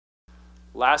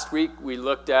Last week we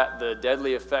looked at the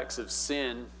deadly effects of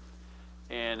sin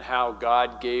and how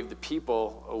God gave the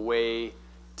people a way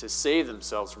to save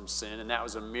themselves from sin, and that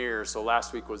was a mirror. So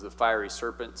last week was the fiery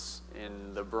serpents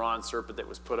and the bronze serpent that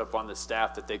was put up on the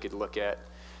staff that they could look at.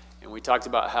 And we talked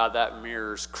about how that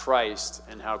mirrors Christ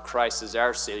and how Christ is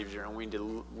our Savior, and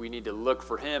we need to look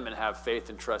for him and have faith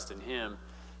and trust in him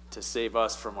to save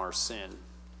us from our sin.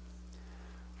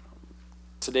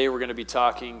 Today we're going to be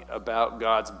talking about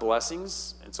God's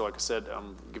blessings. And so like I said,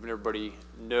 I'm giving everybody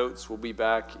notes. We'll be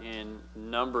back in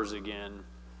Numbers again.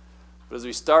 But as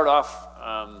we start off,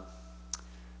 I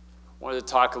wanted to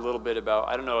talk a little bit about,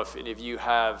 I don't know if any of you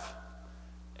have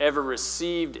ever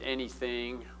received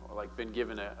anything or like been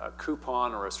given a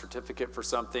coupon or a certificate for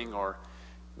something, or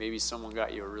maybe someone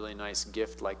got you a really nice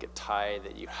gift like a tie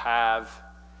that you have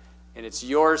and it's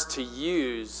yours to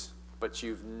use, but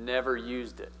you've never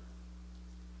used it.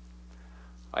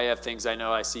 I have things I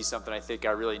know, I see something, I think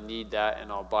I really need that,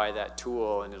 and I'll buy that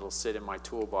tool, and it'll sit in my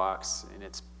toolbox in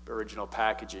its original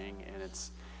packaging,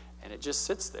 and it just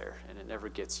sits there, and it never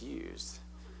gets used.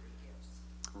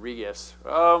 Regifts.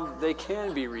 They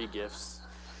can be regifts.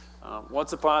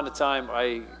 Once upon a time,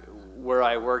 where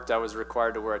I worked, I was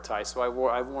required to wear a tie, so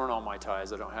I've worn all my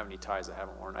ties. I don't have any ties I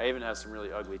haven't worn. I even have some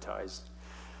really ugly ties.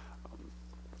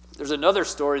 There's another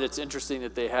story that's interesting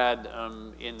that they had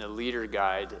in the Leader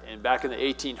Guide. And back in the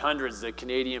 1800s, the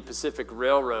Canadian Pacific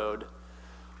Railroad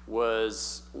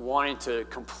was wanting to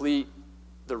complete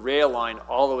the rail line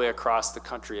all the way across the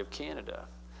country of Canada.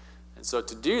 And so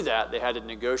to do that, they had to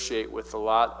negotiate with a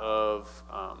lot of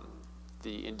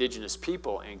the indigenous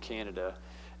people in Canada.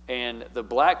 And the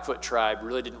Blackfoot tribe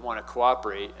really didn't want to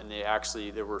cooperate, and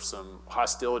there were some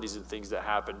hostilities and things that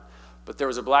happened. But there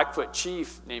was a Blackfoot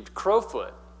chief named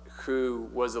Crowfoot, who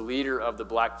was a leader of the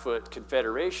Blackfoot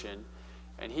Confederation,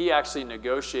 and he actually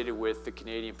negotiated with the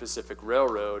Canadian Pacific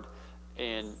Railroad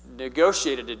and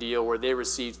negotiated a deal where they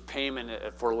received payment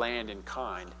for land in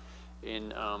kind.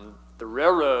 And the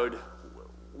railroad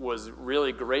was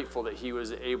really grateful that he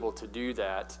was able to do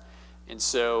that, and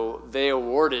so they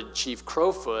awarded Chief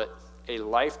Crowfoot a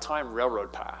lifetime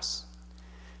railroad pass.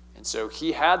 And so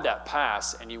he had that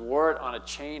pass, and he wore it on a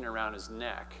chain around his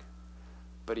neck,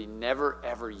 but he never,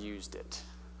 ever used it,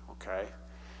 okay?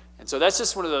 And so that's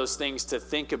just one of those things to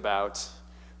think about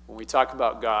when we talk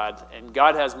about God. And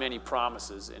God has many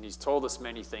promises, and he's told us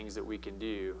many things that we can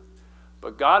do.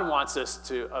 But God wants us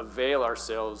to avail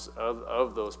ourselves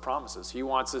of those promises. He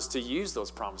wants us to use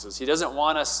those promises. He doesn't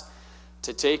want us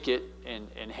to take it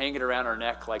and hang it around our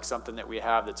neck like something that we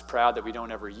have that's proud that we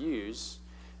don't ever use.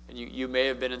 And you may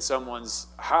have been in someone's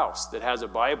house that has a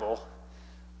Bible,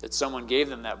 that someone gave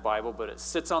them that Bible, but it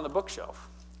sits on the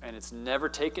bookshelf, and it's never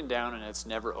taken down, and it's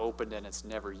never opened, and it's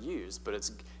never used. But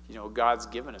it's, God's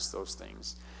given us those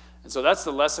things. And so that's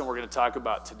the lesson we're going to talk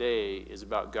about today, is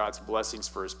about God's blessings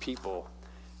for his people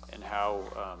and how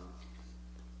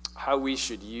we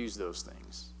should use those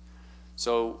things.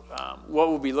 So what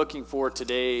we'll be looking for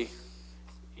today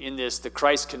in this, the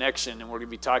Christ connection, and we're going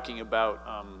to be talking about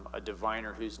a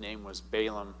diviner whose name was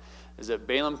Balaam, is that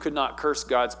Balaam could not curse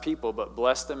God's people, but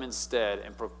blessed them instead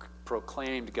and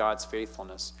proclaimed God's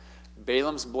faithfulness.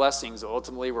 Balaam's blessings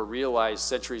ultimately were realized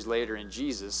centuries later in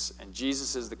Jesus, and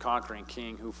Jesus is the conquering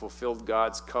king who fulfilled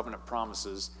God's covenant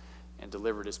promises and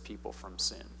delivered his people from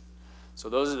sin. So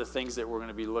those are the things that we're going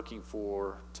to be looking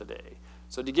for today.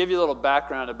 So to give you a little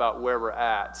background about where we're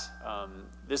at,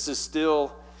 this is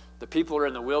still, the people are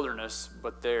in the wilderness,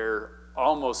 but they're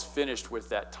almost finished with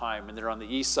that time, and they're on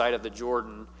the east side of the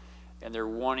Jordan, and they're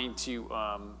wanting to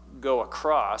go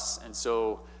across. And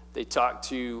so they talked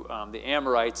to the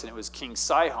Amorites, and it was King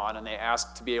Sihon, and they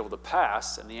asked to be able to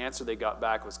pass, and the answer they got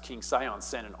back was King Sihon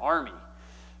sent an army.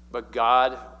 But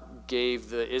God gave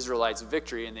the Israelites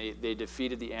victory, and they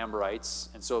defeated the Amorites.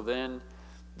 And so then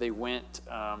they went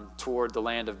toward the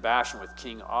land of Bashan with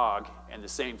King Og, and the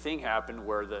same thing happened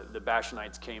where the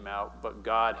Bashanites came out, but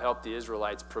God helped the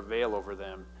Israelites prevail over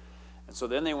them. And so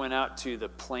then they went out to the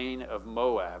plain of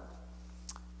Moab,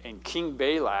 and King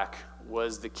Balak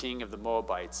was the king of the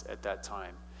Moabites at that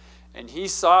time. And he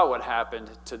saw what happened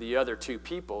to the other two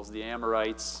peoples, the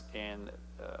Amorites and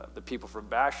the people from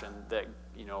Bashan, that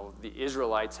the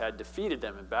Israelites had defeated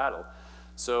them in battle.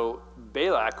 So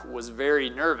Balak was very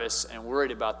nervous and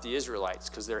worried about the Israelites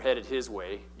because they're headed his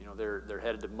way. They're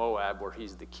headed to Moab where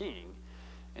he's the king.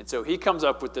 And so he comes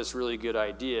up with this really good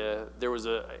idea. There was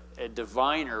a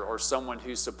diviner, or someone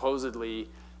who supposedly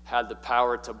had the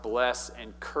power to bless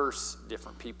and curse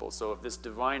different people. So if this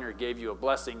diviner gave you a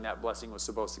blessing, that blessing was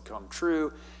supposed to come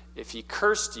true. If he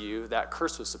cursed you, that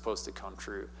curse was supposed to come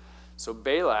true. So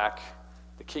Balak,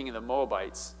 the king of the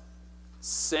Moabites,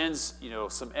 sends,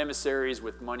 some emissaries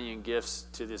with money and gifts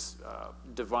to this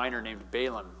diviner named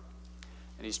Balaam.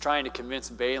 And he's trying to convince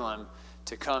Balaam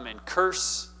to come and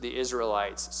curse the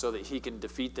Israelites so that he can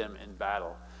defeat them in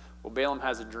battle. Well, Balaam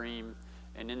has a dream,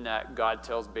 and in that, God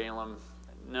tells Balaam,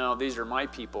 no, these are my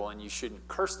people, and you shouldn't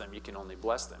curse them. You can only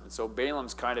bless them. And so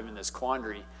Balaam's kind of in this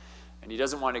quandary, and he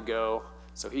doesn't want to go,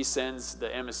 so he sends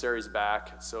the emissaries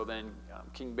back. So then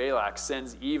King Balak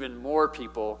sends even more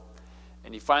people,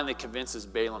 and he finally convinces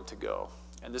Balaam to go.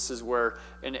 And this is where,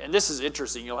 and this is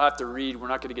interesting. You'll have to read. We're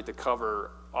not going to get to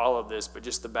cover all of this, but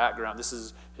just the background.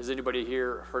 Has anybody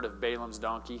here heard of Balaam's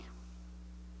donkey?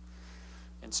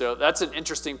 And so that's an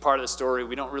interesting part of the story.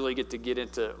 We don't really get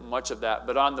into much of that.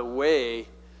 But on the way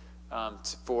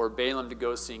for Balaam to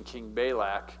go see King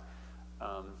Balak,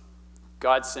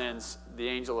 God sends the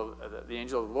angel of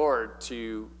the Lord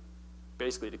to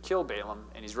kill Balaam.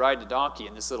 And he's riding a donkey,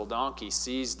 and this little donkey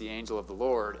sees the angel of the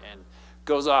Lord and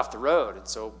goes off the road. And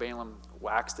so Balaam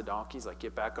whacks the donkey. He's like,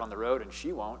 get back on the road, and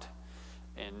she won't.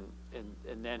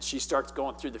 And then she starts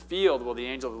going through the field. Well, the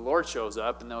angel of the Lord shows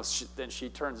up, and then she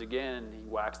turns again, and he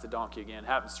whacks the donkey again. It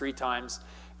happens 3 times.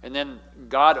 And then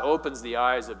God opens the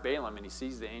eyes of Balaam, and he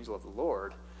sees the angel of the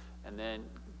Lord. And then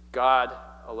God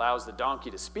allows the donkey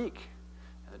to speak.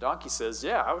 And the donkey says,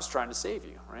 yeah, I was trying to save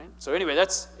you, right? So anyway,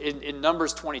 that's in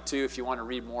Numbers 22 if you want to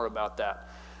read more about that.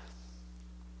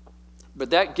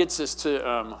 But that gets us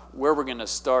to where we're going to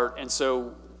start. And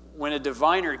so when a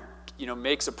diviner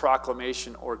makes a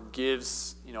proclamation or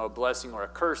gives, a blessing or a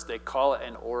curse, they call it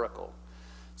an oracle.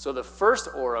 So the first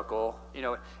oracle,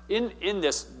 in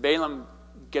this, Balaam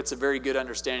gets a very good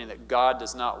understanding that God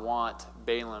does not want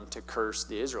Balaam to curse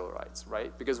the Israelites,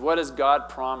 right? Because what has God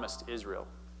promised Israel?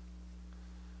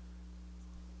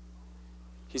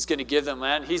 He's going to give them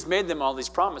land. He's made them all these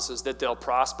promises that they'll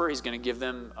prosper. He's going to give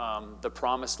them the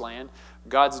promised land.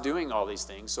 God's doing all these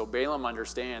things. So Balaam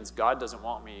understands God doesn't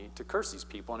want me to curse these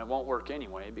people, and it won't work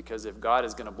anyway, because if God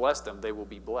is going to bless them, they will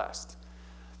be blessed.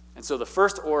 And so the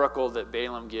first oracle that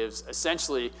Balaam gives,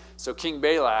 essentially, so King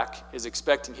Balak is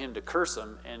expecting him to curse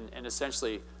him, and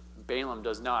essentially Balaam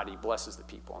does not. He blesses the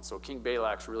people. And so King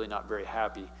Balak's really not very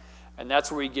happy. And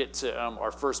that's where we get to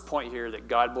our first point here, that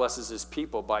God blesses his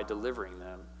people by delivering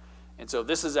them. And so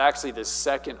this is actually the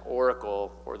second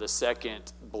oracle, or the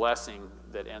second blessing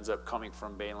that ends up coming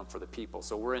from Balaam for the people.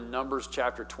 So we're in Numbers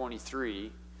chapter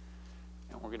 23,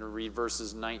 and we're going to read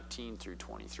verses 19 through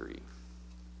 23.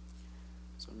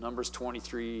 So Numbers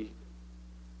 23,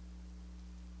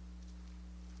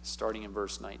 starting in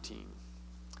verse 19.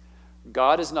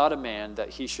 God is not a man that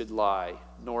he should lie,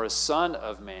 nor a son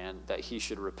of man that he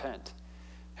should repent.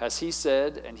 Has he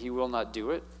said, and he will not do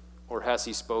it? Or has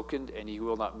he spoken, and he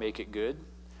will not make it good?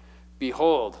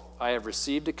 Behold, I have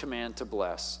received a command to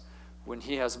bless. When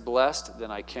he has blessed, then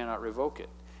I cannot revoke it.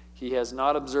 He has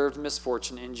not observed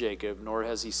misfortune in Jacob, nor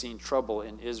has he seen trouble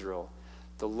in Israel.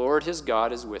 The Lord his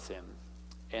God is with him,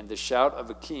 and the shout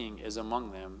of a king is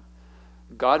among them.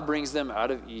 God brings them out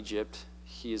of Egypt.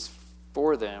 He is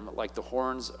for them like the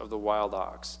horns of the wild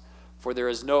ox. For there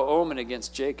is no omen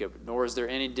against Jacob, nor is there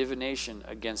any divination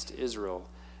against Israel.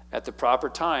 At the proper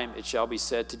time it shall be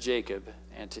said to Jacob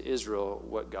and to Israel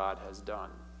what God has done.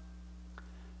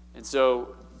 And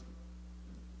so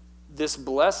this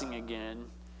blessing again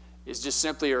is just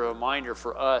simply a reminder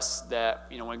for us that,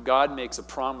 when God makes a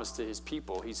promise to his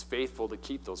people, he's faithful to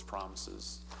keep those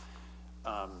promises.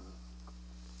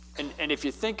 And if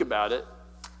you think about it,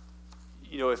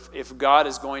 if God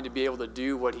is going to be able to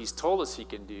do what he's told us he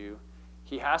can do,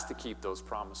 he has to keep those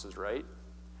promises, right?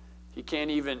 He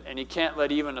can't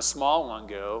let even a small one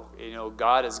go.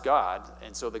 God is God.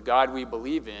 And so the God we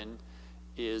believe in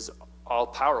is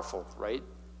all-powerful, right?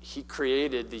 He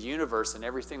created the universe and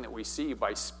everything that we see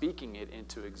by speaking it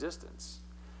into existence.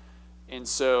 And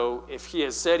so if he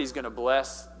has said he's going to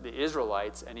bless the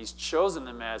Israelites, and he's chosen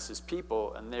them as his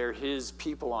people, and they're his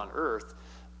people on earth,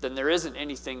 then there isn't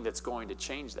anything that's going to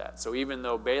change that. So even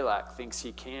though Balak thinks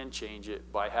he can change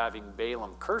it by having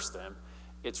Balaam curse them,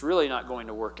 it's really not going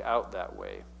to work out that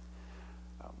way.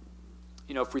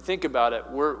 If we think about it,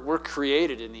 we're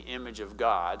created in the image of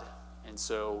God, and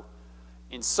so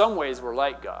in some ways we're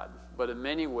like God, but in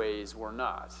many ways we're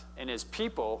not. And as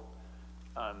people,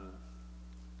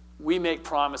 we make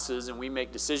promises and we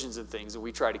make decisions and things, and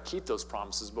we try to keep those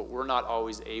promises, but we're not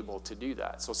always able to do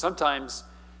that. So sometimes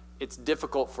it's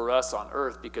difficult for us on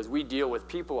earth because we deal with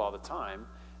people all the time,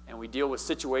 and we deal with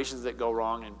situations that go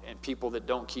wrong and people that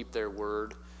don't keep their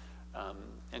word.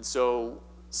 And so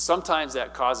sometimes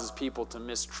that causes people to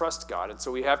mistrust God. And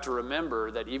so we have to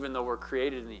remember that even though we're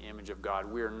created in the image of God,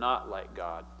 we are not like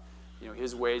God.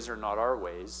 his ways are not our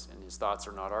ways, and his thoughts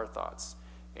are not our thoughts.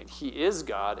 And he is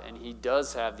God, and he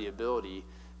does have the ability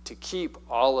to keep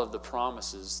all of the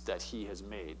promises that he has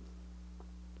made.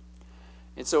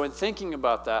 And so in thinking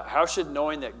about that, how should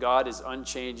knowing that God is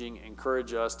unchanging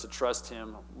encourage us to trust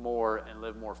him more and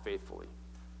live more faithfully?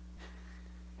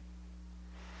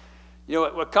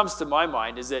 What comes to my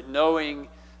mind is that knowing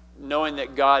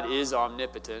that God is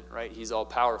omnipotent, right? He's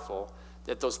all-powerful,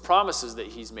 that those promises that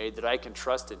he's made, that I can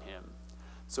trust in him.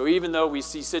 So even though we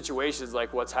see situations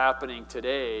like what's happening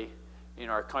today in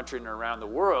our country and around the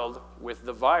world with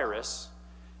the virus,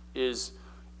 is,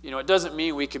 it doesn't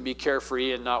mean we can be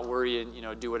carefree and not worry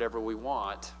and, do whatever we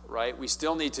want, right? We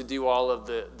still need to do all of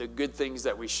the good things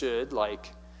that we should,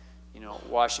 like,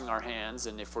 washing our hands,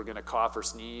 and if we're going to cough or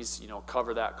sneeze,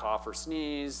 cover that cough or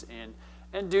sneeze,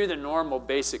 and do the normal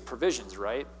basic provisions,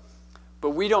 right?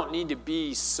 But we don't need to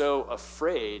be so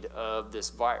afraid of this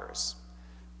virus,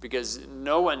 because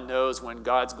no one knows when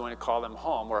God's going to call them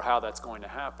home or how that's going to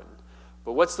happen.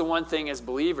 But what's the one thing as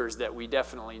believers that we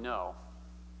definitely know?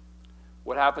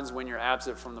 What happens when you're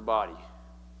absent from the body?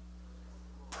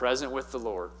 Present with the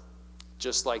Lord,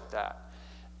 just like that.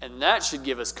 And that should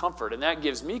give us comfort, and that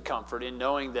gives me comfort in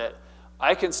knowing that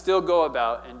I can still go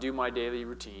about and do my daily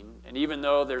routine. And even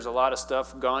though there's a lot of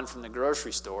stuff gone from the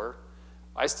grocery store,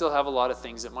 I still have a lot of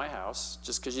things at my house.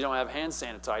 Just because you don't have hand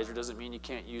sanitizer doesn't mean you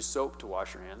can't use soap to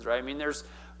wash your hands, right? I mean,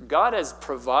 God has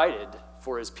provided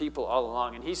for his people all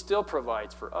along, and he still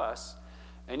provides for us.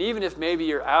 And even if maybe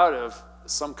you're out of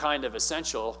some kind of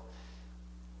essential,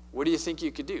 what do you think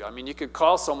you could do? I mean, you could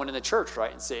call someone in the church,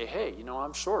 right, and say, hey,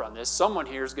 I'm short on this. Someone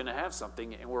here is going to have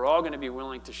something, and we're all going to be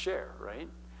willing to share, right?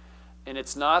 And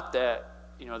it's not that,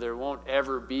 there won't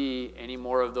ever be any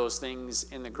more of those things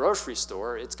in the grocery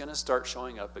store. It's going to start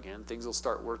showing up again. Things will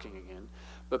start working again.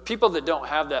 But people that don't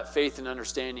have that faith and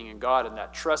understanding in God and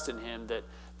that trust in him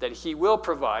that he will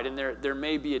provide, and there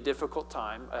may be a difficult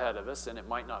time ahead of us, and it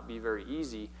might not be very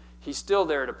easy, he's still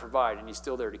there to provide, and he's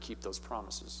still there to keep those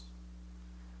promises.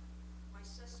 My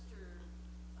sister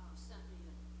sent me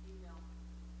an email,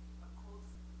 a quote.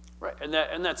 Right,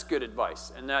 and that's good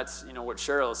advice. And that's, what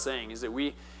Cheryl is saying, is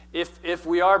that if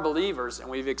we are believers and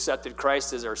we've accepted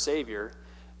Christ as our Savior,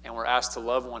 and we're asked to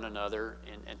love one another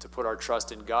and to put our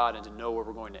trust in God and to know where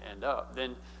we're going to end up,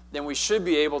 then we should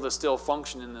be able to still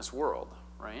function in this world,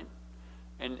 right?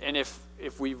 And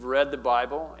if we've read the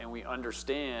Bible and we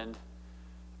understand,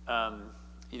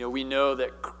 we know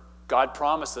that God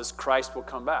promised us Christ will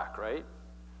come back, right?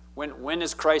 When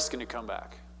is Christ going to come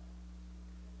back?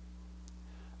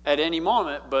 At any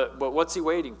moment, but what's he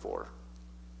waiting for?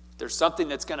 There's something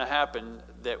that's going to happen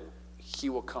that he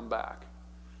will come back.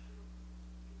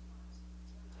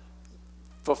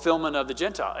 Fulfillment of the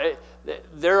Gentile.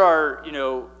 There are,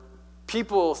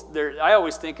 people, I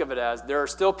always think of it as there are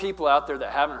still people out there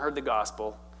that haven't heard the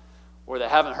gospel, or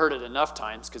that haven't heard it enough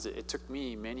times, because it took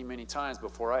me many, many times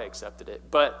before I accepted it.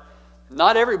 But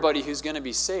not everybody who's going to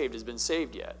be saved has been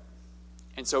saved yet.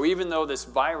 And so even though this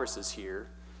virus is here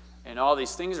and all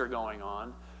these things are going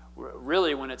on,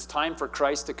 really when it's time for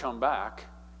Christ to come back,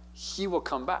 he will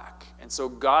come back. And so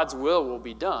God's will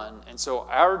be done. And so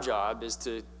our job is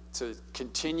to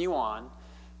continue on,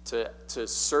 to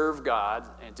serve God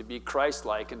and to be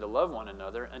Christ-like and to love one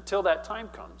another until that time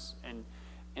comes.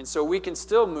 And so we can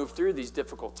still move through these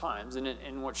difficult times.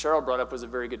 And what Cheryl brought up was a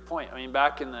very good point. I mean,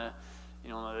 back in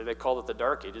they called it the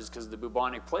Dark Ages because of the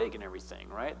bubonic plague and everything,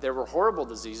 right? There were horrible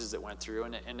diseases that went through,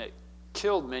 and it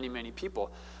killed many, many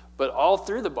people. But all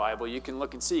through the Bible, you can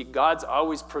look and see God's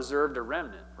always preserved a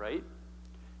remnant, right?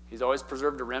 He's always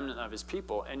preserved a remnant of his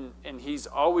people. And he's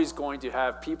always going to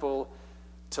have people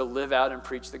to live out and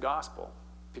preach the gospel.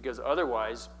 Because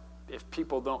otherwise, if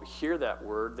people don't hear that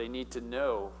word, they need to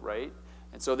know, right?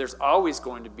 And so there's always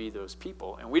going to be those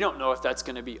people. And we don't know if that's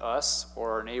going to be us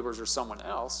or our neighbors or someone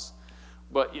else.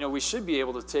 But, we should be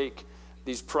able to take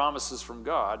these promises from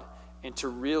God and to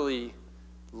really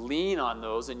lean on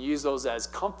those and use those as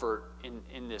comfort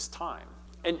in this time.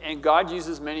 And God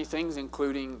uses many things,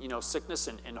 including, sickness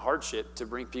and hardship, to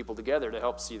bring people together to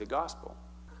help see the gospel.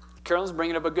 Carolyn's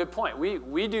bringing up a good point.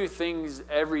 We do things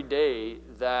every day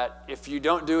that, if you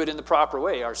don't do it in the proper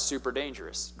way, are super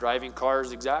dangerous. Driving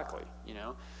cars, exactly.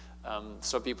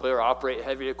 Some people here operate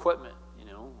heavy equipment.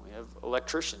 We have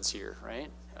electricians here, right?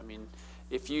 I mean,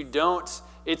 if you don't,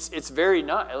 it's very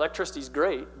not. Electricity's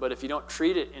great, but if you don't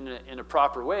treat it in a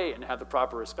proper way and have the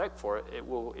proper respect for it, it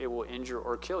will injure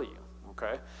or kill you.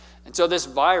 Okay, and so this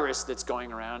virus that's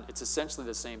going around, it's essentially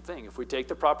the same thing. If we take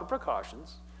the proper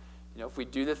precautions, if we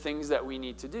do the things that we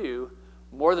need to do,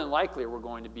 more than likely we're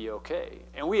going to be okay.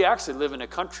 And we actually live in a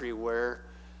country where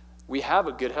we have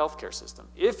a good healthcare system.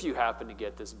 If you happen to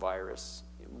get this virus,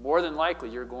 more than likely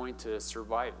you're going to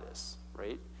survive this,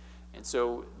 right? And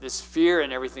so this fear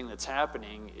and everything that's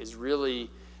happening is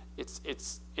really,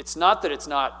 it's not that it's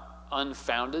not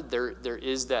unfounded. There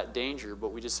is that danger,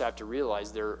 but we just have to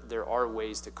realize there are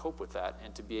ways to cope with that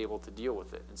and to be able to deal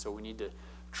with it. And so we need to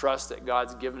trust that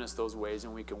God's given us those ways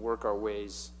and we can work our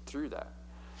ways through that.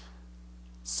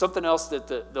 Something else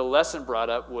that the lesson brought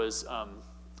up was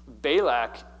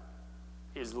Balak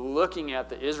is looking at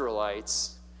the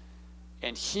Israelites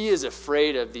and he is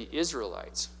afraid of the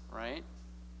Israelites, right?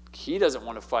 He doesn't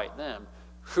want to fight them.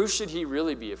 Who should he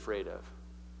really be afraid of?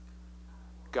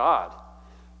 God.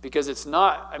 Because it's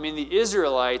not, the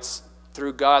Israelites,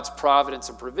 through God's providence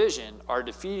and provision, are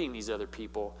defeating these other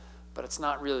people, but it's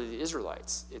not really the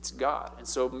Israelites, it's God. And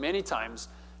so many times,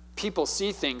 people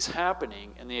see things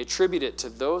happening and they attribute it to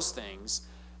those things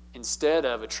instead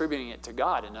of attributing it to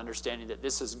God and understanding that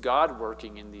this is God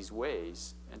working in these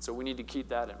ways. And so we need to keep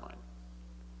that in mind.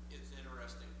 It's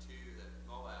interesting, too, that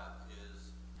Moab is...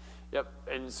 Yep,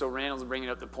 and so Randall's bringing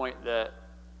up the point that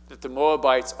the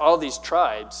Moabites, all these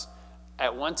tribes,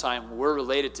 at one time were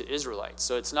related to Israelites.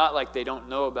 So it's not like they don't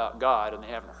know about God and they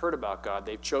haven't heard about God.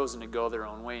 They've chosen to go their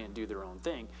own way and do their own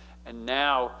thing. And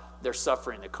now they're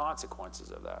suffering the consequences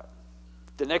of that.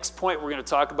 The next point we're going to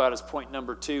talk about is point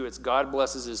number 2. It's God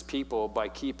blesses his people by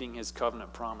keeping his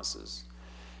covenant promises.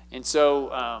 And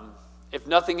so if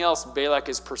nothing else, Balak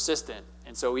is persistent.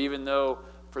 And so even though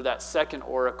for that second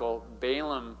oracle,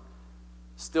 Balaam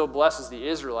still blesses the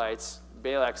Israelites,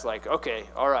 Balak's like, okay,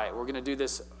 all right, we're going to do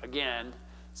this again.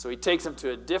 So he takes them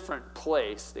to a different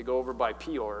place. They go over by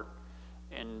Peor,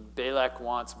 and Balak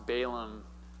wants Balaam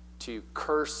to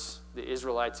curse the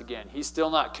Israelites again. He's still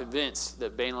not convinced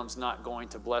that Balaam's not going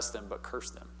to bless them, but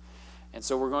curse them. And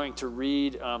so we're going to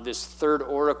read this third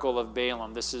oracle of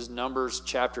Balaam. This is Numbers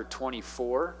chapter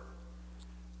 24,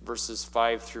 verses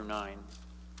 5 through 9.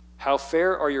 How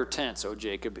fair are your tents, O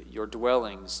Jacob, your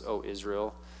dwellings, O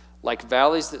Israel, like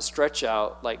valleys that stretch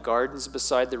out, like gardens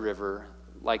beside the river,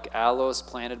 like aloes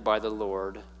planted by the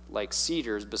Lord, like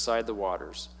cedars beside the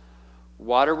waters.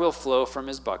 Water will flow from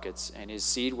his buckets, and his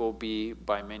seed will be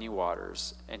by many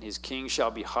waters, and his king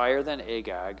shall be higher than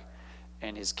Agag,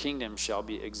 and his kingdom shall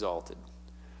be exalted.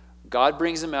 God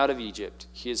brings him out of Egypt.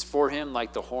 He is for him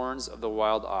like the horns of the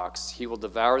wild ox. He will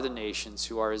devour the nations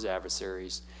who are his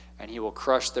adversaries, and he will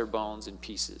crush their bones in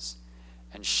pieces,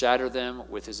 and shatter them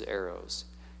with his arrows.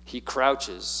 He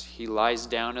crouches, he lies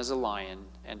down as a lion,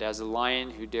 and as a lion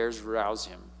who dares rouse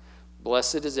him.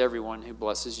 Blessed is everyone who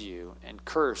blesses you, and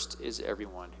cursed is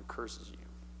everyone who curses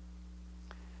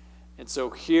you. And so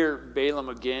here, Balaam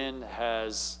again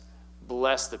has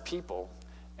blessed the people.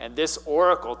 And this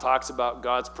oracle talks about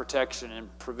God's protection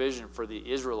and provision for the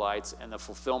Israelites and the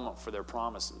fulfillment for their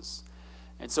promises.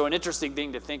 And so an interesting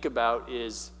thing to think about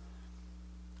is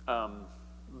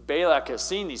Balak has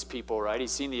seen these people, right?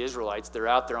 He's seen the Israelites. They're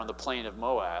out there on the plain of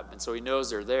Moab, and so he knows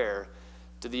they're there.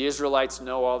 Do the Israelites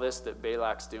know all this that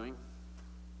Balak's doing?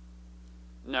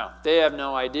 No. They have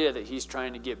no idea that he's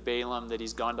trying to get Balaam, that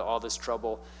he's gone to all this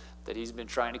trouble, that he's been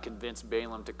trying to convince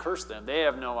Balaam to curse them. They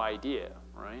have no idea,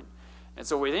 right? And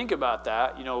so we think about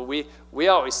that. We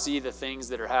always see the things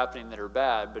that are happening that are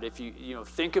bad, but if you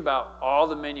think about all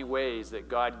the many ways that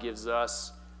God gives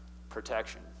us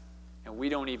protection, and we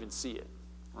don't even see it.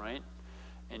 Right?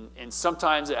 And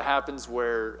sometimes it happens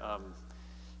where,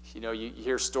 you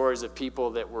hear stories of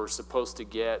people that were supposed to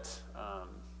get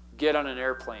on an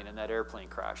airplane and that airplane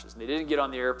crashes. And they didn't get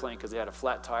on the airplane because they had a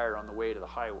flat tire on the way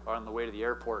to the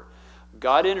airport.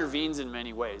 God intervenes in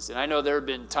many ways. And I know there have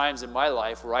been times in my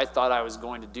life where I thought I was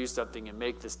going to do something and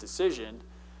make this decision,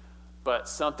 but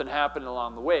something happened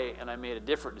along the way and I made a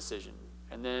different decision.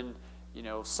 And then,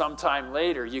 sometime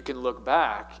later you can look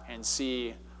back and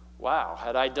see, wow,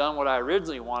 had I done what I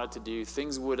originally wanted to do,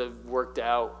 things would have worked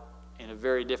out in a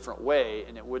very different way,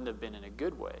 and it wouldn't have been in a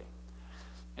good way.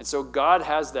 And so God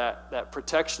has that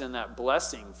protection and that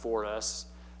blessing for us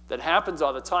that happens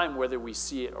all the time, whether we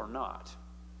see it or not.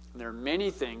 And there are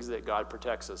many things that God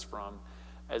protects us from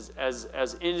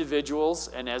as individuals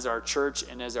and as our church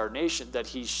and as our nation that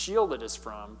he's shielded us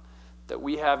from that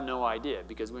we have no idea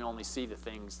because we only see the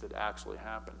things that actually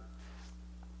happen.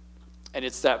 And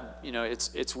it's that,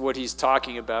 it's what he's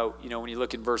talking about, when you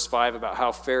look in verse 5 about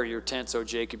how fair your tents, O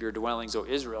Jacob, your dwellings, O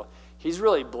Israel. He's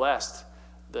really blessed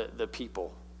the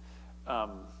people.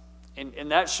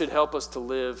 And that should help us to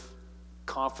live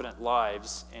confident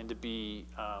lives and to be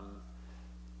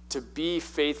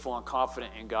faithful and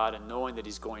confident in God and knowing that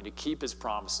he's going to keep his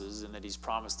promises and that he's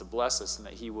promised to bless us and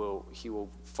that he will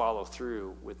follow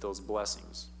through with those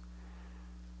blessings.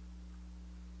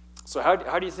 So how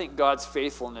do you think God's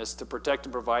faithfulness to protect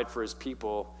and provide for his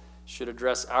people should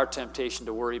address our temptation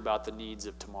to worry about the needs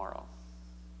of tomorrow?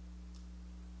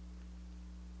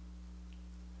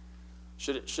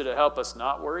 Should it help us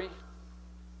not worry?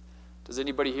 Does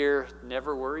anybody here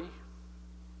never worry?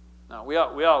 No, we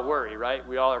all worry, right?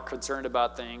 We all are concerned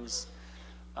about things.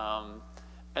 And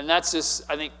that's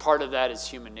just, I think part of that is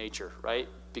human nature, right?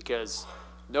 Because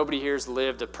nobody here's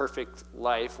lived a perfect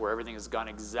life where everything has gone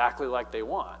exactly like they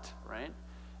want, right?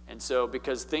 And so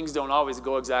because things don't always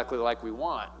go exactly like we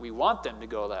want them to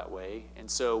go that way. And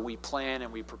so we plan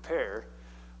and we prepare,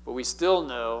 but we still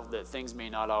know that things may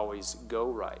not always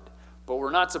go right. But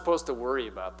we're not supposed to worry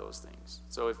about those things.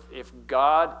 So if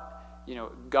God,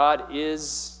 God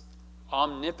is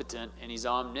omnipotent and he's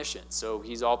omniscient. So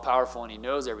he's all powerful and he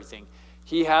knows everything.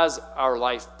 He has our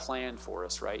life planned for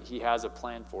us, right? He has a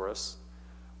plan for us.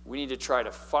 We need to try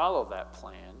to follow that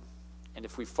plan. And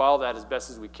if we follow that as best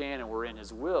as we can and we're in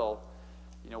his will,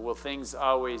 will things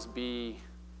always be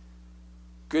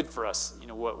good for us,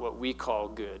 what we call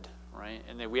good, right?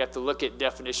 And then we have to look at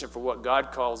definition for what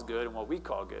God calls good and what we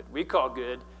call good. We call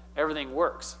good, everything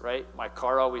works, right? My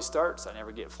car always starts. I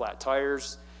never get flat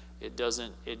tires. It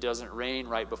doesn't rain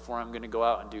right before I'm going to go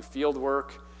out and do field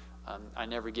work. I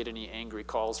never get any angry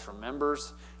calls from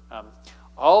members.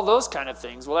 All those kind of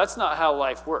things. Well, that's not how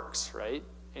life works, right?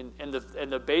 And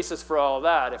the basis for all of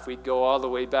that, if we go all the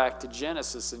way back to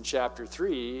Genesis in chapter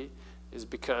 3, is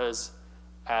because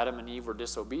Adam and Eve were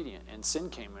disobedient and sin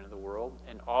came into the world.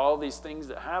 And all these things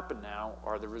that happen now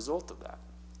are the result of that.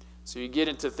 So you get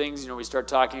into things, we start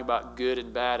talking about good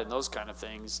and bad and those kind of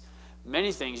things.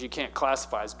 Many things you can't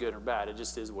classify as good or bad. It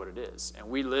just is what it is. And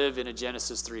we live in a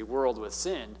Genesis 3 world with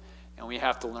sin, and we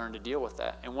have to learn to deal with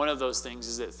that. And one of those things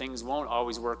is that things won't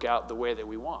always work out the way that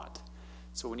we want.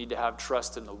 So we need to have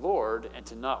trust in the Lord and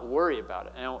to not worry about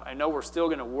it. And I know we're still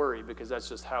going to worry because that's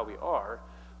just how we are.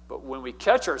 But when we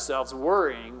catch ourselves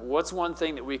worrying, what's one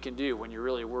thing that we can do when you're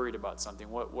really worried about something?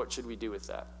 What should we do with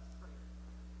that?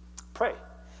 Pray.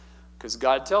 Because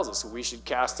God tells us we should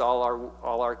cast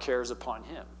all our cares upon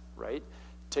him, right?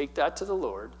 Take that to the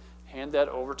Lord, hand that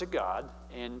over to God,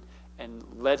 and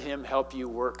let him help you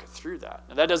work through that.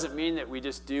 Now, that doesn't mean that we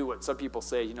just do what some people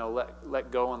say,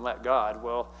 let go and let God.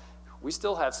 Well, we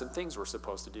still have some things we're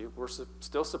supposed to do. We're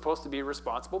still supposed to be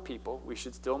responsible people. We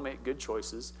should still make good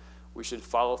choices. We should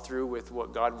follow through with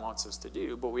what God wants us to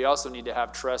do. But we also need to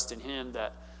have trust in him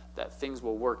that things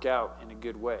will work out in a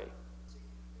good way.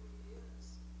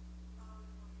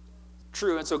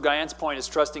 True, and so Guyan's point is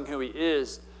trusting who he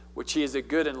is, which he is a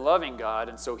good and loving God,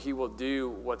 and so he will do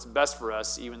what's best for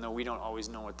us, even though we don't always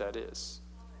know what that is.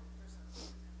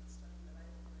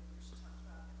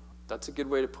 That's a good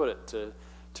way to put it,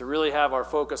 to really have our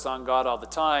focus on God all the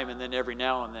time, and then every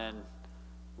now and then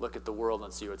look at the world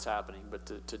and see what's happening, but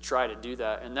to try to do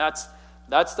that. And that's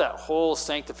that whole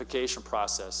sanctification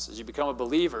process. As you become a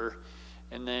believer,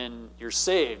 and then you're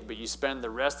saved, but you spend the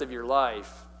rest of your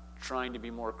life trying to be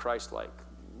more Christ-like,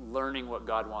 learning what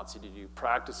God wants you to do,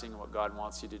 practicing what God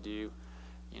wants you to do.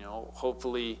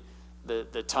 Hopefully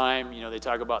the time, they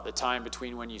talk about the time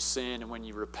between when you sin and when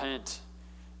you repent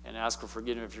and ask for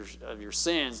forgiveness of your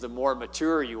sins. The more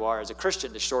mature you are as a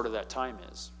Christian, the shorter that time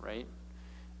is, right?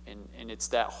 And it's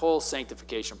that whole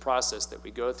sanctification process that we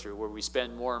go through where we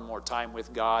spend more and more time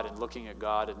with God and looking at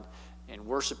God and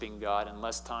worshiping God and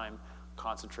less time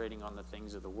concentrating on the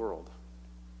things of the world.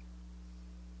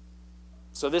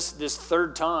 So this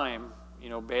third time,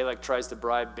 Balak tries to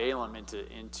bribe Balaam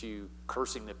into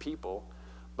cursing the people,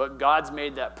 but God's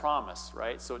made that promise,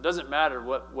 right? So it doesn't matter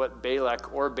what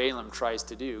Balak or Balaam tries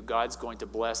to do. God's going to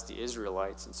bless the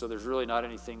Israelites, and so there's really not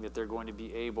anything that they're going to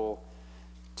be able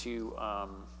to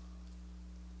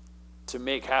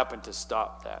make happen to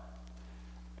stop that.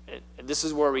 And this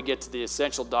is where we get to the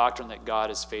essential doctrine that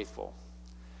God is faithful.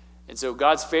 And so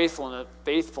God's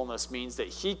faithfulness means that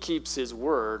he keeps his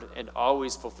word and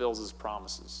always fulfills his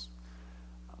promises.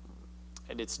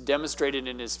 And it's demonstrated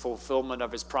in his fulfillment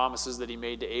of his promises that he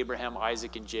made to Abraham,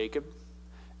 Isaac, and Jacob.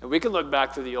 And we can look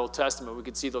back through the Old Testament. We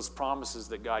can see those promises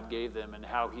that God gave them and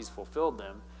how he's fulfilled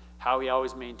them, how he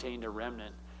always maintained a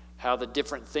remnant, how the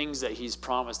different things that he's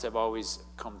promised have always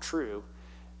come true.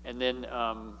 And then,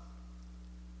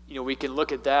 we can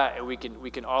look at that, and we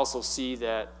can also see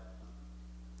that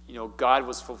God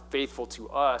was faithful to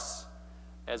us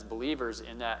as believers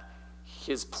in that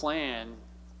his plan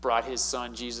brought his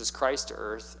son Jesus Christ to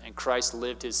earth, and Christ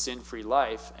lived his sin-free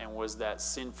life and was that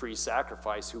sin-free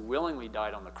sacrifice who willingly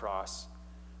died on the cross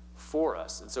for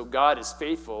us. And so God is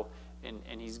faithful,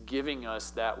 and he's giving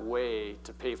us that way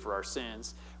to pay for our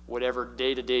sins. Whatever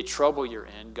day-to-day trouble you're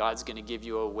in, God's going to give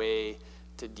you a way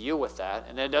to deal with that.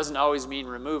 And that doesn't always mean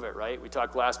remove it, right? We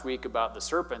talked last week about the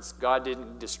serpents. God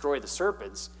didn't destroy the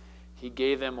serpents. He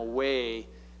gave them a way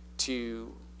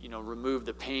to, remove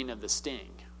the pain of the sting,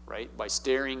 right? By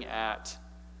staring at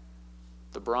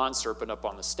the bronze serpent up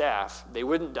on the staff, they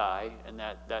wouldn't die, and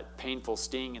that painful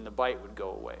sting and the bite would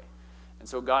go away. And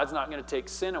so God's not going to take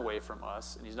sin away from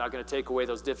us, and he's not going to take away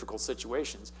those difficult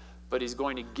situations, but he's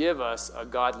going to give us a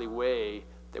godly way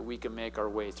that we can make our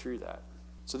way through that.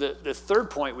 So the third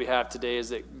point we have today is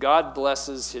that God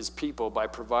blesses his people by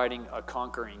providing a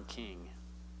conquering king.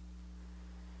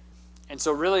 And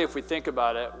so really, if we think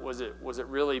about it, was it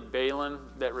really Balaam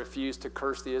that refused to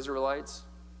curse the Israelites?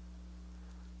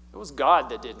 It was God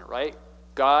that didn't, right?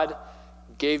 God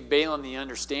gave Balaam the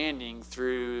understanding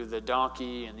through the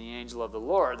donkey and the angel of the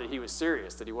Lord that he was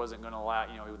serious, that he wasn't going to allow,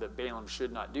 that Balaam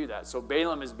should not do that. So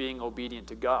Balaam is being obedient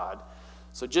to God.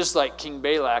 So just like King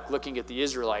Balak looking at the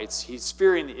Israelites, he's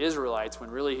fearing the Israelites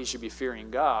when really he should be fearing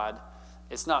God.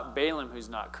 It's not Balaam who's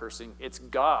not cursing. It's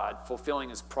God fulfilling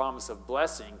his promise of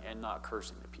blessing and not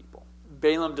cursing the people.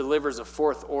 Balaam delivers a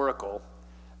fourth oracle,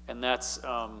 and that's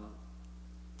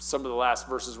some of the last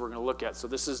verses we're going to look at. So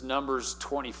this is Numbers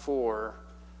 24,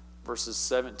 verses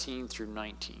 17 through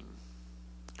 19.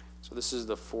 So this is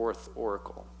the fourth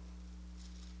oracle.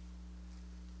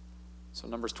 So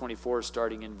Numbers 24,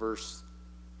 starting in verse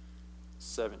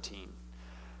 17.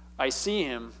 I see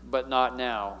him, but not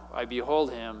now. I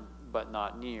behold him, but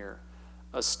not near.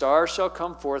 A star shall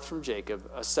come forth from Jacob,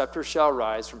 a scepter shall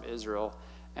rise from Israel,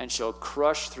 and shall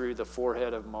crush through the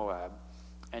forehead of Moab,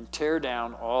 and tear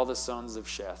down all the sons of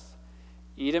Sheth.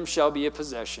 Edom shall be a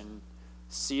possession,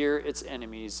 Seir its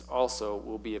enemies also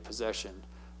will be a possession,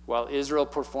 while Israel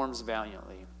performs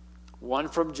valiantly. One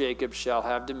from Jacob shall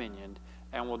have dominion,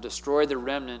 and will destroy the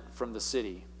remnant from the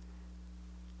city.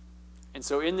 And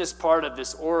so in this part of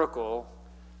this oracle,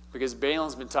 because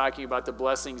Balaam's been talking about the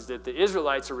blessings that the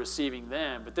Israelites are receiving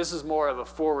then, but this is more of a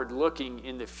forward-looking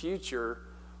in the future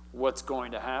what's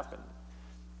going to happen.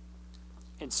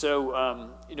 And so,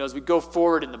 as we go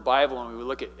forward in the Bible and we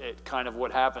look at kind of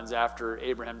what happens after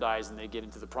Abraham dies and they get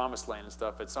into the promised land and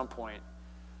stuff, at some point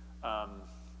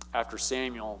after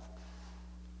Samuel,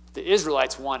 the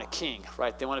Israelites want a king,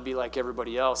 right? They want to be like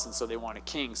everybody else, and so they want a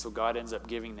king, so God ends up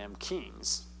giving them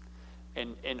kings.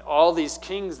 And all these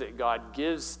kings that God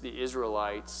gives the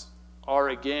Israelites are,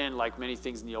 again, like many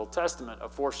things in the Old Testament, a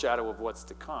foreshadow of what's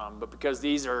to come. But because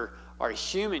these are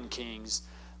human kings,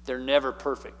 they're never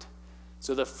perfect.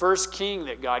 So the first king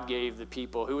that God gave the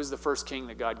people, who was the first king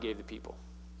that God gave the people?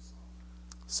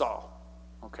 Saul,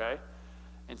 okay?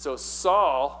 And so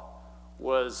Saul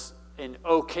was an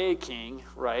okay king,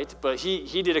 right? But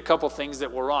he did a couple things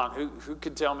that were wrong. Who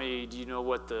could tell me, do you know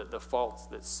what the faults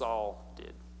that Saul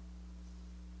did?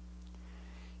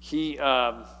 He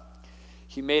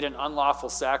made an unlawful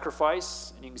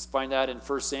sacrifice, and you can find that in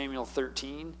 1 Samuel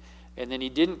 13. And then he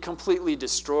didn't completely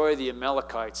destroy the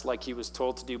Amalekites like he was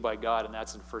told to do by God, and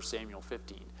that's in 1 Samuel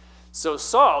 15. So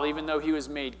Saul, even though he was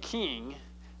made king,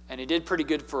 and he did pretty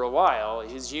good for a while,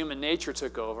 his human nature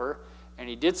took over, and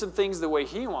he did some things the way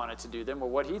he wanted to do them, or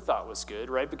what he thought was good,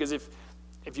 right? Because if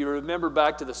you remember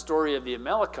back to the story of the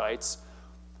Amalekites,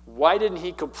 why didn't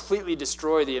he completely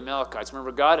destroy the Amalekites?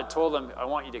 Remember, God had told him, I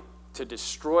want you to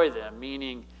destroy them,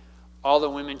 meaning all the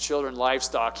women, children,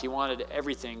 livestock. He wanted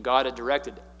everything. God had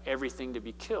directed everything to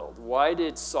be killed. Why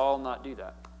did Saul not do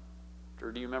that?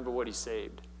 Or do you remember what he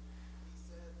saved?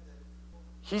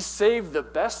 He saved the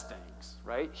best things,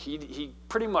 right? He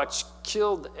pretty much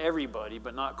killed everybody,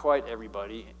 but not quite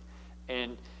everybody.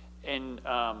 And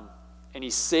he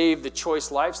saved the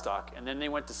choice livestock. And then they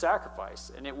went to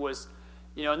sacrifice. And it was,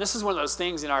 and this is one of those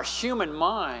things in our human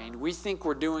mind, we think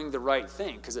we're doing the right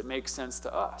thing because it makes sense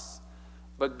to us.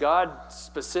 But God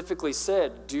specifically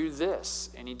said, do this,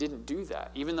 and he didn't do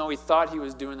that, even though he thought he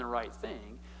was doing the right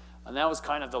thing. And that was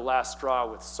kind of the last straw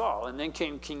with Saul. And then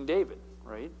came King David,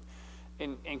 right?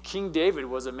 And King David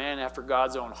was a man after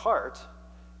God's own heart,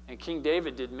 and King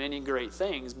David did many great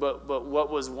things, but what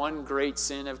was one great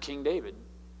sin of King David?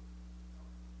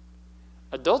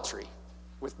 Adultery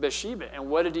with Bathsheba. And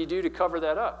what did he do to cover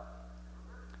that up?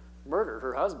 Murdered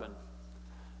her husband.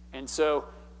 And so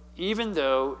even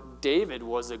though David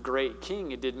was a great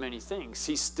king and did many things,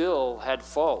 he still had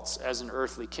faults as an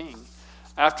earthly king.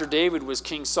 After David was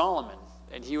King Solomon,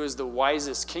 and he was the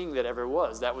wisest king that ever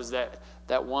was. That was that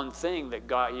one thing that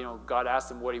God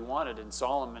asked him what he wanted, and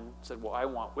Solomon said, well, I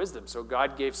want wisdom. So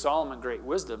God gave Solomon great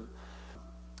wisdom.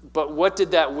 But what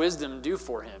did that wisdom do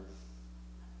for him?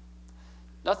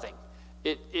 Nothing.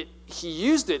 He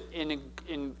used it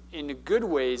in good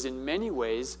ways, in many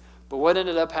ways, but what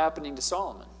ended up happening to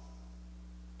Solomon?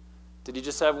 Did he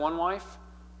just have one wife?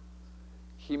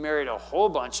 He married a whole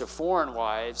bunch of foreign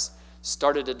wives,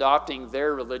 started adopting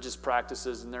their religious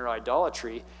practices and their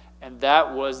idolatry, and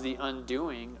that was the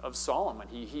undoing of Solomon.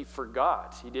 He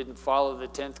forgot. He didn't follow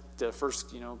the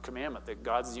first commandment, that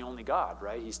God's the only God,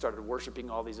 right? He started worshiping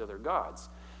all these other gods.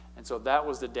 And so that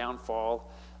was the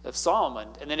downfall of Solomon.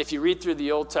 And then if you read through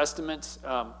the Old Testament,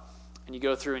 and you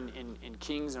go through in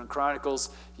Kings and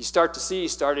Chronicles, you start to see,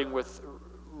 starting with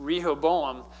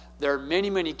Rehoboam, there are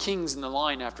many, many kings in the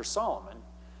line after Solomon.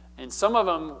 And some of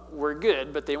them were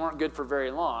good, but they weren't good for very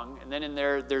long. And then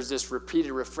there's this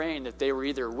repeated refrain that they were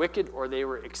either wicked or they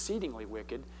were exceedingly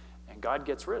wicked, and God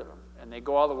gets rid of them. And they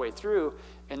go all the way through.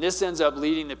 And this ends up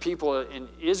leading the people in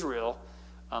Israel,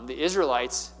 the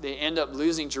Israelites, they end up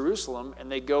losing Jerusalem,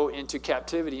 and they go into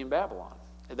captivity in Babylon.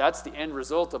 And that's the end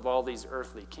result of all these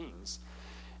earthly kings.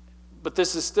 But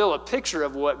this is still a picture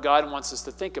of what God wants us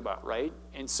to think about, right?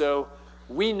 And so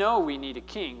we know we need a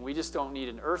king. We just don't need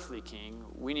an earthly king.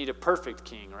 We need a perfect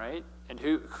king, right? And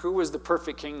who was the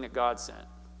perfect king that God sent?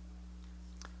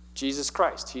 Jesus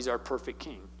Christ. He's our perfect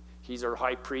king. He's our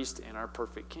high priest and our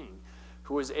perfect king,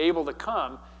 who was able to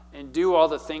come and do all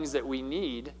the things that we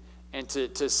need and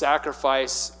to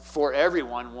sacrifice for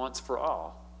everyone once for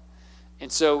all.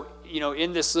 And so,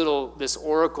 in this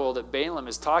oracle that Balaam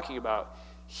is talking about,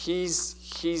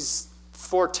 he's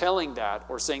foretelling that,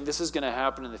 or saying this is going to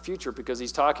happen in the future, because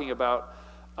he's talking about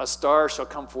a star shall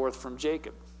come forth from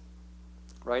Jacob,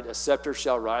 right? A scepter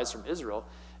shall rise from Israel.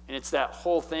 And it's that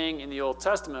whole thing in the Old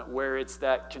Testament where it's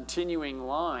that continuing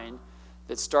line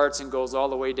that starts and goes all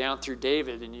the way down through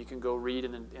David, and you can go read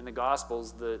in the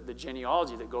Gospels the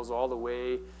genealogy that goes all the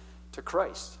way to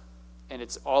Christ. And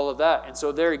it's all of that. And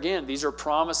so there again, these are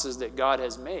promises that God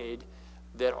has made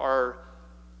that are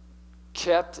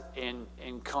kept and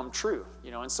come true,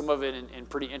 and some of it in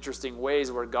pretty interesting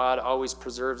ways, where God always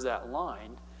preserves that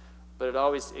line, but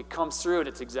it comes through, and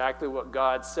it's exactly what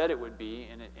God said it would be,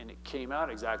 and it came out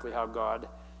exactly how God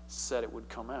said it would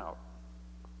come out.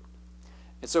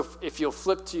 And so if you'll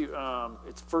flip to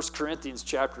it's 1 Corinthians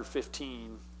chapter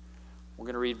 15, we're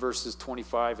going to read verses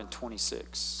 25 and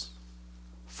 26.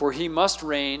 For he must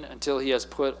reign until he has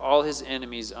put all his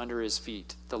enemies under his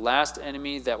feet. The last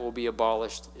enemy that will be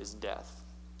abolished is death.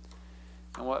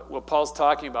 And what Paul's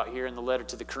talking about here in the letter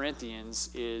to the Corinthians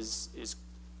is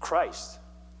Christ.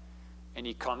 And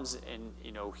he comes and,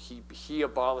 he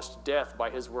abolished death by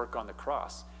his work on the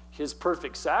cross. His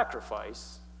perfect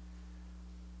sacrifice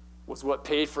was what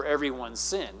paid for everyone's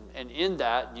sin. And in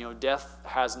that, death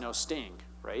has no sting,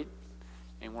 right?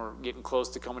 And we're getting close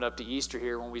to coming up to Easter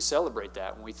here when we celebrate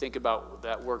that. When we think about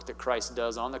that work that Christ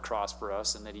does on the cross for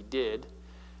us, and that he did,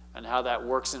 and how that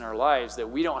works in our lives, that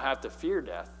we don't have to fear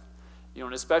death.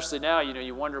 And especially now,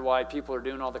 you wonder why people are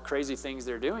doing all the crazy things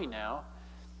they're doing now.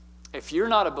 If you're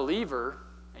not a believer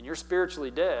and you're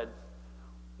spiritually dead,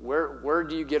 where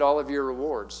do you get all of your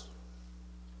rewards?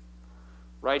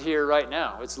 Right here, right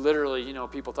now. It's literally,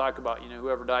 people talk about,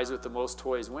 whoever dies with the most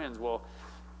toys wins. Well,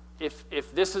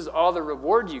 if this is all the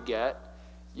reward you get,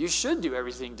 you should do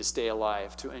everything to stay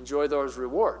alive, to enjoy those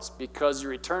rewards, because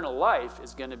your eternal life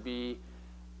is going to be,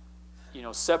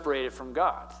 separated from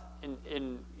God.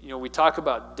 And we talk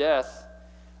about death,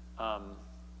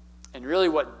 and really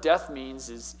what death means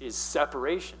is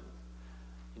separation.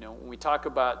 When we talk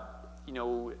about,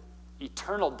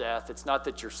 eternal death, it's not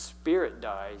that your spirit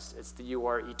dies, it's that you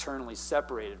are eternally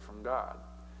separated from God.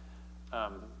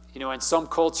 In some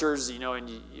cultures,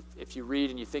 if you read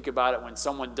and you think about it, when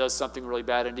someone does something really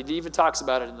bad, and it even talks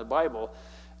about it in the Bible,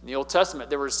 in the Old Testament,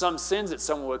 there were some sins that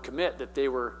someone would commit that they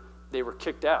were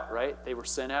kicked out, right? They were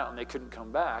sent out and they couldn't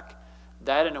come back.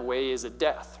 That, in a way, is a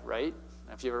death, right?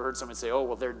 If you ever heard someone say, oh,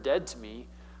 well, they're dead to me.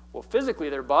 Well, physically,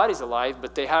 their body's alive,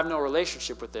 but they have no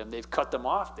relationship with them. They've cut them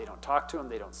off. They don't talk to them.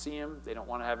 They don't see them. They don't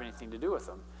want to have anything to do with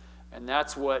them. And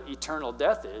that's what eternal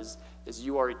death is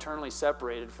you are eternally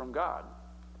separated from God.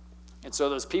 And so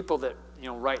those people that,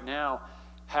 right now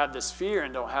have this fear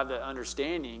and don't have that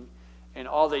understanding, and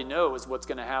all they know is what's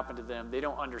going to happen to them, they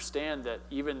don't understand that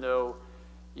even though,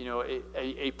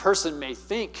 a person may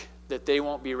think that they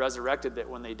won't be resurrected, that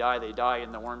when they die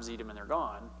and the worms eat them and they're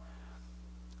gone.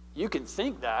 You can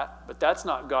think that, but that's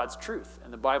not God's truth.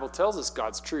 And the Bible tells us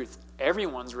God's truth.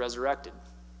 Everyone's resurrected.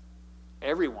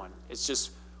 Everyone. It's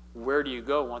just, where do you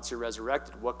go once you're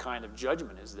resurrected? What kind of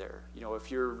judgment is there?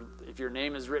 If your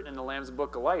name is written in the Lamb's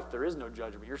Book of Life, there is no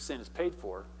judgment. Your sin is paid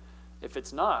for. If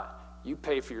it's not, you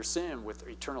pay for your sin with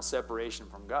eternal separation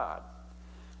from God.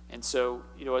 And so,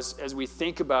 as we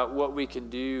think about what we can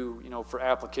do, for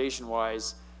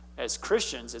application-wise as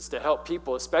Christians, it's to help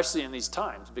people, especially in these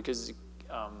times, because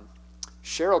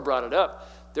Cheryl brought it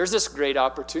up. there's this great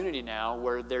opportunity now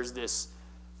where there's this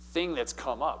thing that's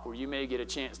come up where you may get a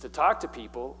chance to talk to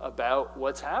people about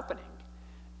what's happening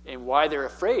and why they're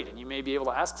afraid. And you may be able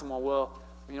to ask someone, well,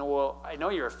 I know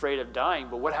you're afraid of dying,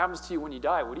 but what happens to you when you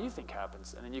die? What do you think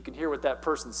happens? And then you can hear what that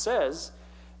person says,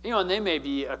 and they may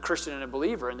be a Christian and a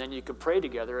believer, and then you can pray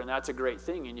together, and that's a great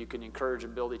thing, and you can encourage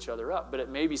and build each other up. But it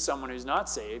may be someone who's not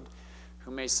saved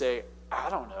who may say, I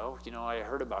don't know, I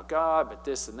heard about God, but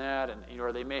this and that, and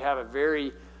or they may have a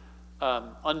very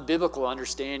unbiblical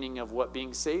understanding of what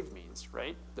being saved means,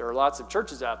 right? There are lots of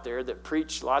churches out there that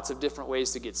preach lots of different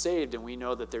ways to get saved, and we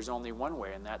know that there's only one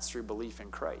way, and that's through belief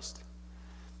in Christ.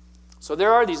 So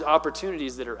there are these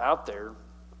opportunities that are out there,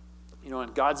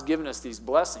 and God's given us these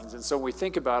blessings. And so when we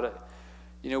think about it,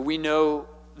 we know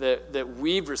that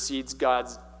we have received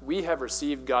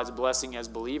God's blessing as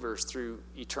believers through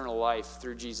eternal life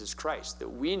through Jesus Christ. That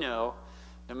we know,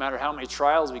 no matter how many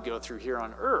trials we go through here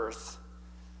on earth,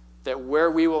 that where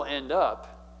we will end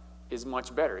up is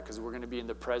much better because we're going to be in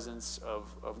the presence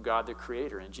of God the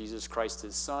Creator and Jesus Christ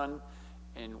His Son,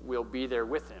 and we'll be there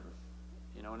with Him.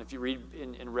 And if you read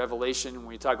in Revelation, when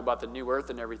we talk about the new earth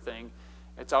and everything,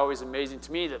 it's always amazing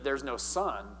to me that there's no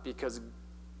sun because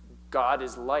God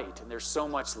is light, and there's so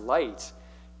much light,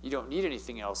 you don't need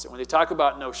anything else. And when they talk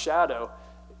about no shadow,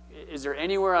 is there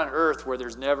anywhere on earth where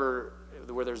there's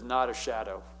not a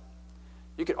shadow?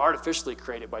 You could artificially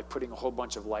create it by putting a whole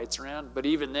bunch of lights around, but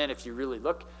even then, if you really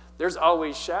look, there's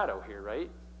always shadow here, right?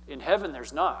 In heaven,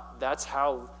 there's not. That's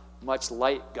how much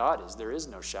light God is. There is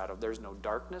no shadow. There's no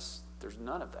darkness. There's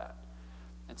none of that.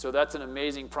 And so that's an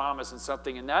amazing promise and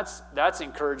something, and that's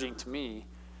encouraging to me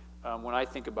when I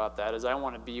think about that, is I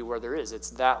want to be where there is.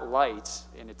 It's that light,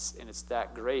 and it's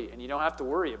that great, and you don't have to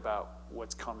worry about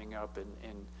what's coming up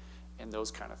and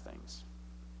those kind of things.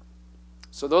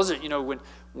 So those are, when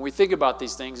we think about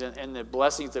these things and the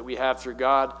blessings that we have through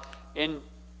God, in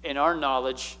our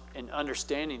knowledge and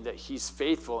understanding that He's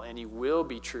faithful and He will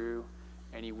be true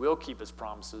and He will keep His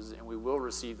promises and we will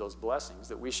receive those blessings,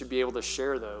 that we should be able to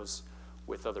share those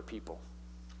with other people.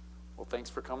 Well, thanks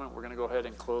for coming. We're going to go ahead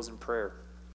and close in prayer.